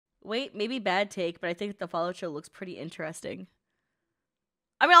Wait, maybe bad take, but I think the Fallout show looks pretty interesting.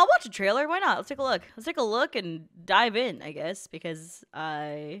 I mean, I'll watch a trailer. Why not? Let's take a look. Let's take a look and dive in, I guess, because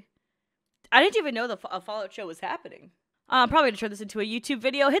I didn't even know a Fallout show was happening. I'm probably going to turn this into a YouTube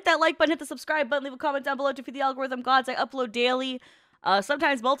video. Hit that like button, hit the subscribe button, leave a comment down below to feed the algorithm gods. I upload daily,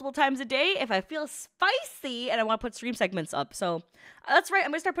 sometimes multiple times a day if I feel spicy and I want to put stream segments up. So that's right.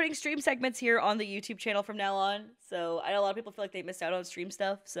 I'm going to start putting stream segments here on the YouTube channel from now on. So I know a lot of people feel like they missed out on stream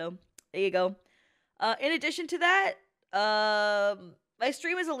stuff. So there you go. In addition to that, my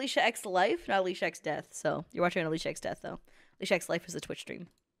stream is Aliciaxlife, not Aliciaxdeath. So you're watching on Aliciaxdeath, though. Aliciaxlife is a Twitch stream.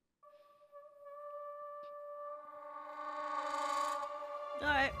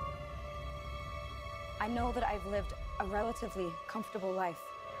 Alright. I know that I've lived a relatively comfortable life.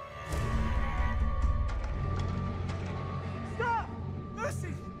 Stop! Lucy!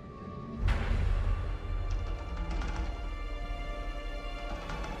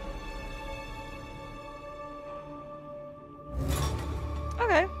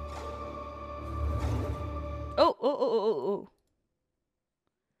 Okay. Oh.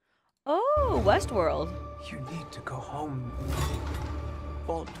 Oh, Westworld. You need to go home.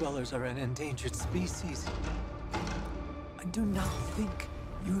 Vault dwellers are an endangered species. I do not think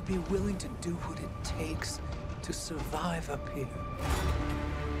you would be willing to do what it takes to survive up here.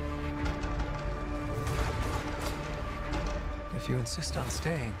 If you insist on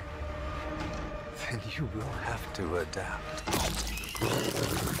staying, then you will have to adapt.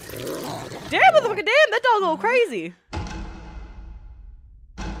 Damn, motherfucker, damn, that dog go crazy.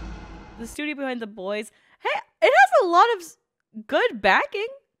 The studio behind The Boys. Hey, it has a lot of good backing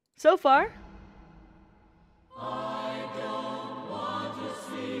so far. I don't want to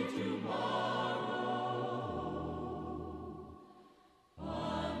see tomorrow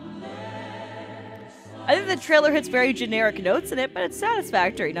I think the trailer hits very generic notes in it, but it's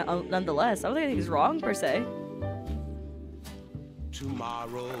satisfactory nonetheless. I don't think anything's wrong per se.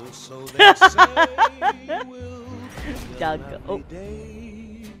 Tomorrow, so they say, will Doug. Oh.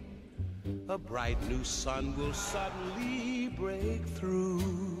 day. A bright new sun will suddenly break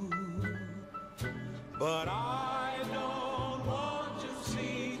through. But I don't want to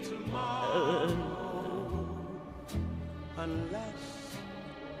see tomorrow unless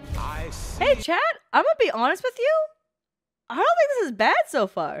I see. Hey, chat, I'm gonna be honest with you. I don't think this is bad so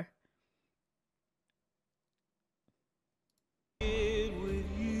far. it with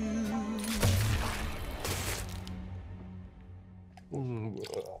you.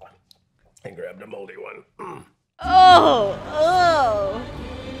 I grabbed a moldy one. Oh.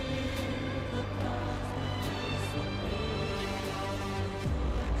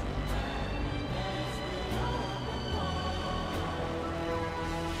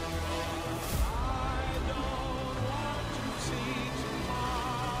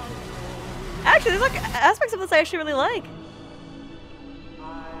 Actually, there's like aspects of this I actually really like.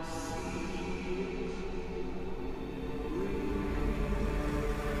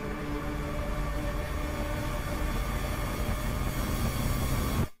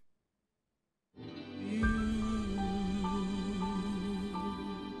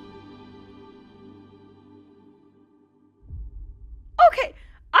 Okay,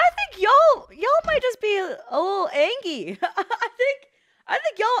 I think y'all might just be a little angry. I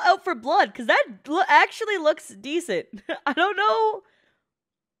think y'all out for blood because that actually looks decent. I don't know.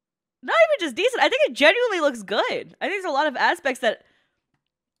 Not even just decent. I think it genuinely looks good. I think there's a lot of aspects that.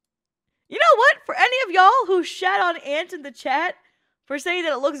 You know what? For any of y'all who shat on Ant in the chat for saying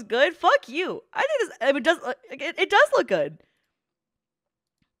that it looks good, fuck you. I think this. I mean, it does look good.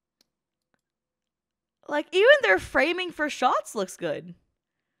 Like, even their framing for shots looks good.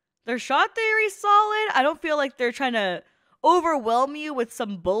 Their shot theory's solid. I don't feel like they're trying to overwhelm you with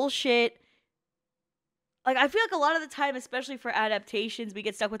some bullshit. Like, I feel like a lot of the time, especially for adaptations, we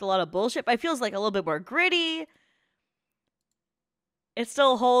get stuck with a lot of bullshit, but it feels like a little bit more gritty. It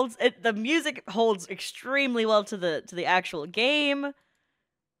still holds, the music holds extremely well to the actual game.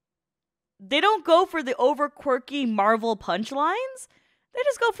 They don't go for the over quirky Marvel punchlines. They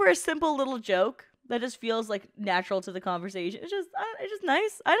just go for a simple little joke that just feels like natural to the conversation. It's just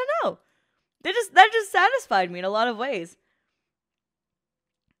nice. I don't know. That just satisfied me in a lot of ways.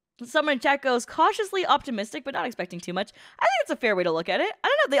 Someone in chat goes, cautiously optimistic, but not expecting too much. I think it's a fair way to look at it. I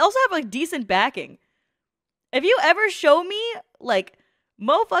don't know. They also have, like, decent backing. If you ever show me, like,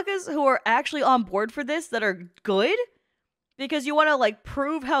 motherfuckers who are actually on board for this that are good, because you want to, like,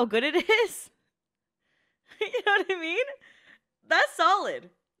 prove how good it is, you know what I mean? That's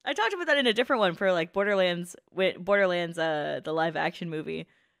solid. I talked about that in a different one for, like, Borderlands, the live-action movie.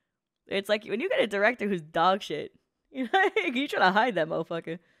 It's like, when you get a director who's dog shit, you know, you try to hide that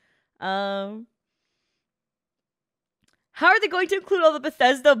motherfucker. How are they going to include all the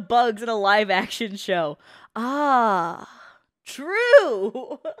Bethesda bugs in a live action show? Ah,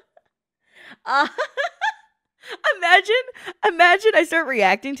 true. Imagine I start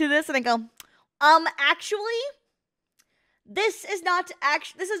reacting to this and I go, actually, this is not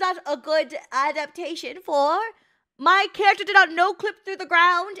a good adaptation for my character did not no clip through the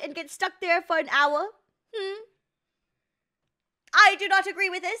ground and get stuck there for an hour. I do not agree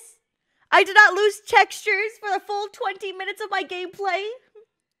with this. I did not lose textures for the full 20 minutes of my gameplay.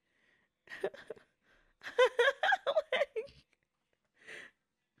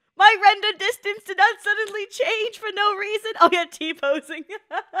 My render distance did not suddenly change for no reason. Oh yeah, T-posing.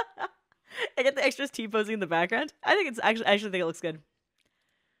 I get the extras T-posing in the background. I think it's actually think it looks good.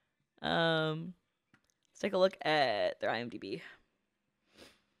 Let's take a look at their IMDb.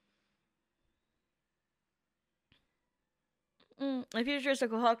 A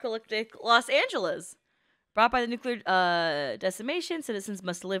futuristic apocalyptic Los Angeles. Brought by the nuclear decimation, citizens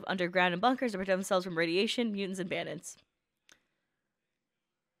must live underground in bunkers to protect themselves from radiation, mutants, and bandits.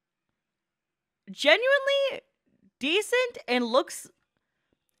 Genuinely decent and looks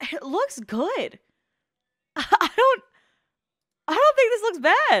good. I don't think this looks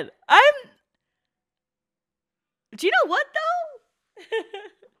bad. Do you know what though?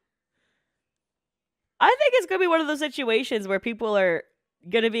 I think it's gonna be one of those situations where people are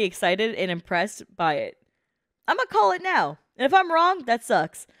gonna be excited and impressed by it. I'm gonna call it now. And if I'm wrong, that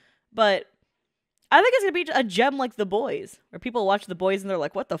sucks. But I think it's gonna be a gem like The Boys, where people watch The Boys and they're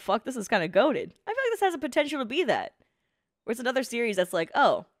like, what the fuck? This is kind of goated. I feel like this has a potential to be that. Where it's another series that's like,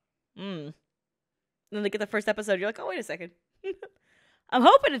 oh, And then they get the first episode, you're like, oh, wait a second. I'm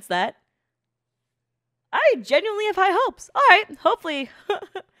hoping it's that. I genuinely have high hopes. All right, hopefully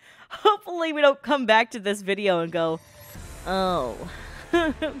we don't come back to this video and go, oh,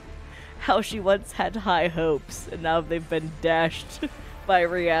 how she once had high hopes and now they've been dashed by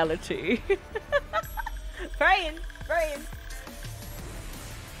reality. Praying.